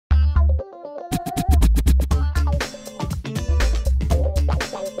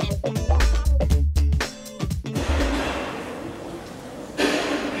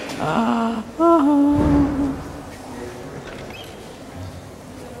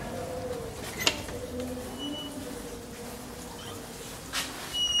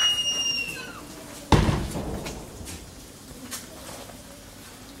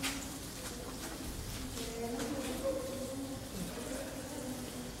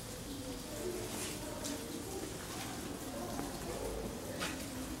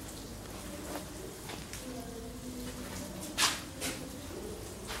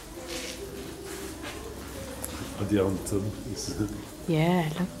the anthem is yeah,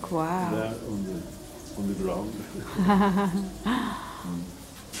 look, wow. there on the ground.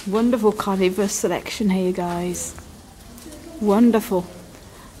 Wonderful carnivorous selection here, guys. Wonderful.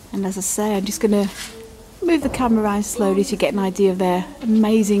 And as I say, I'm just going to move the camera around slowly to get an idea of their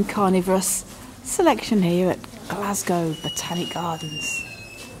amazing carnivorous selection here at Glasgow Botanic Gardens.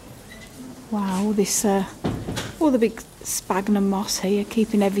 Wow, all this, all the big sphagnum moss here,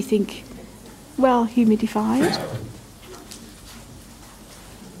 keeping everything well humidified.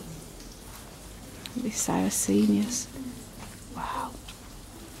 This Sarracenius. Wow.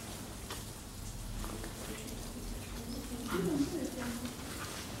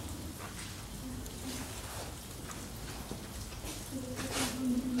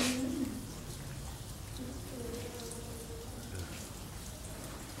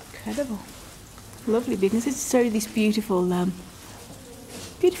 Incredible. Lovely business. It's so this beautiful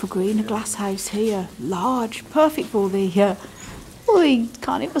beautiful green glass house here. Large, perfect for the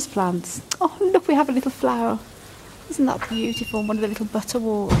carnivorous plants. Oh look, we have a little flower. Isn't that beautiful? One of the little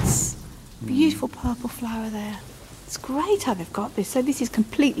butterworts. Beautiful purple flower there. It's great how they've got this. So this is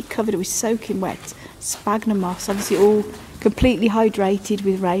completely covered with soaking wet sphagnum moss. Obviously all completely hydrated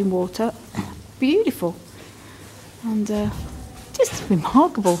with rainwater. Beautiful. And just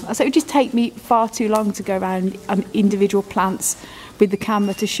remarkable. So it would just take me far too long to go around individual plants with the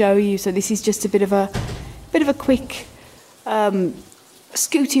camera to show you. So this is just a bit of a quick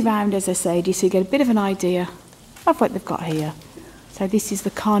scooty round, as I say, just so you get a bit of an idea of what they've got here. So this is the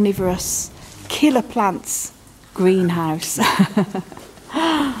Carnivorous Killer Plants greenhouse.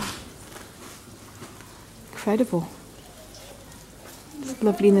 Incredible. It's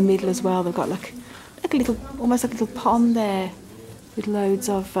lovely in the middle as well. They've got like a little, almost like a little pond there with loads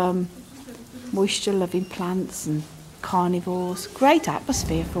of moisture-loving plants and carnivores. Great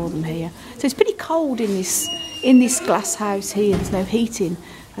atmosphere for them here. So it's pretty cold in this glass house here. There's no heating,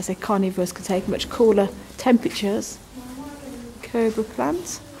 as the carnivores can take much cooler temperatures. Cobra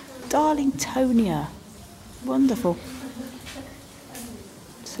plant, Darlingtonia. Wonderful.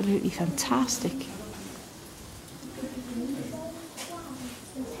 Absolutely fantastic.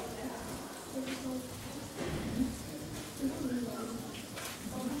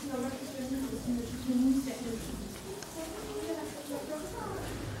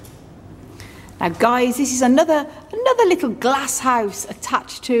 Now guys, this is another little glass house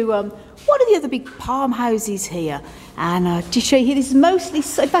attached to one of the other big palm houses here. And to show you here, this is mostly,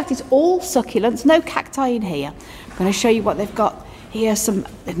 in fact it's all succulents, no cacti in here. I'm going to show you what they've got here. Some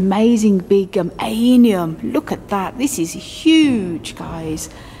amazing big aenium. Look at that, this is huge, guys.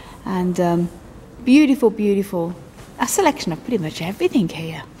 And beautiful, beautiful. A selection of pretty much everything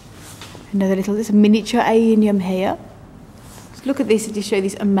here. Another little, there's a miniature aenium here. Just look at this to show you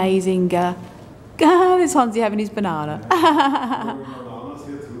this amazing there's Hansi having his banana.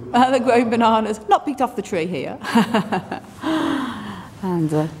 They're growing bananas, not picked off the tree here.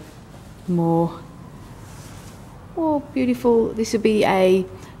 And more beautiful. This would be a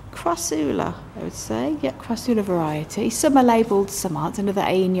crassula, I would say. Yeah, crassula variety. Some are labelled, some aren't. Another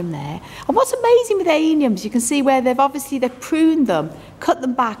aenium there. And what's amazing with aeniums, you can see where they've pruned them, cut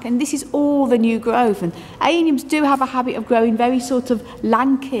them back, and this is all the new growth. And aeniums do have a habit of growing very sort of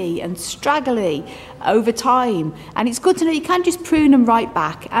lanky and straggly over time. And it's good to know you can just prune them right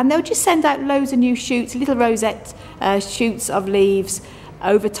back, and they'll just send out loads of new shoots, little rosette shoots of leaves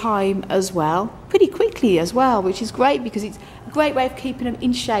over time as well, pretty quickly as well, which is great because it's a great way of keeping them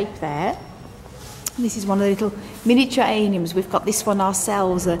in shape there. This is one of the little miniature aeniums. We've got this one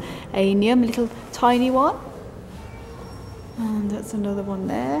ourselves, an aenium, a little tiny one. And that's another one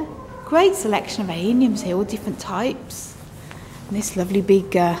there. Great selection of aeniums here, all different types. And this lovely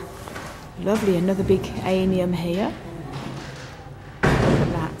big, another big aenium here. Look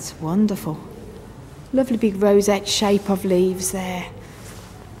at that, wonderful. Lovely big rosette shape of leaves there.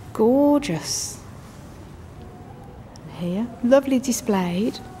 Gorgeous. Here, lovely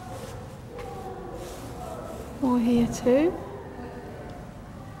displayed. More here too.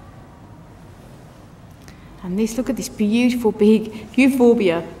 And this, look at this beautiful big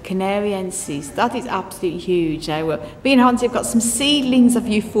Euphorbia canariensis. That is absolutely huge. Now, me and Hansi have got some seedlings of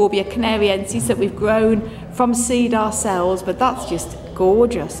Euphorbia canariensis that we've grown from seed ourselves, but that's just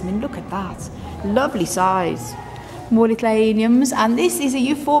gorgeous. I mean, look at that. Lovely size. More little aeniums, and this is a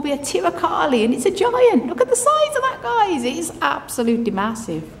Euphorbia tiracali, and it's a giant. Look at the size of that, guys. It is absolutely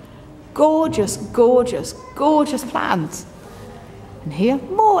massive. Gorgeous, gorgeous, gorgeous plant. And here,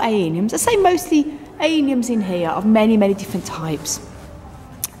 more aeniums. I say mostly aeniums in here of many, many different types.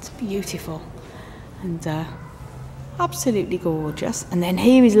 It's beautiful and absolutely gorgeous. And then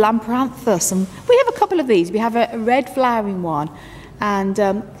here is Lamperanthus, and we have a couple couple of these. We have a red flowering one, and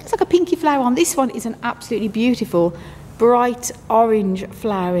it's like a pinky flower one. This one is an absolutely beautiful, bright orange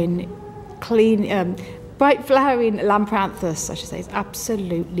flowering, bright flowering Lampranthus, I should say. It's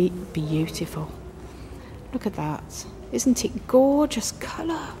absolutely beautiful. Look at that. Isn't it gorgeous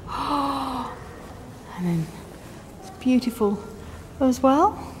colour? And then it's beautiful as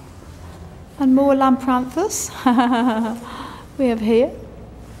well. And more Lampranthus we have here.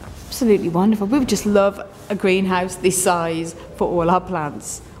 Absolutely wonderful. We would just love a greenhouse this size for all our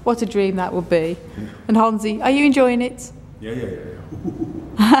plants. What a dream that would be. And Hansi, are you enjoying it? Yeah.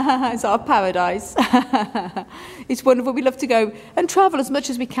 It's our paradise. It's wonderful. We love to go and travel as much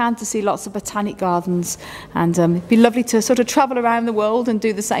as we can to see lots of botanic gardens, and it'd be lovely to sort of travel around the world and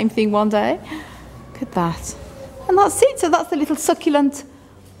do the same thing one day. Look at that. And that's it. So that's the little succulent,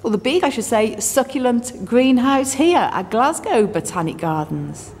 or the big, I should say, succulent greenhouse here at Glasgow Botanic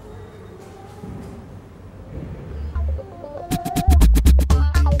Gardens.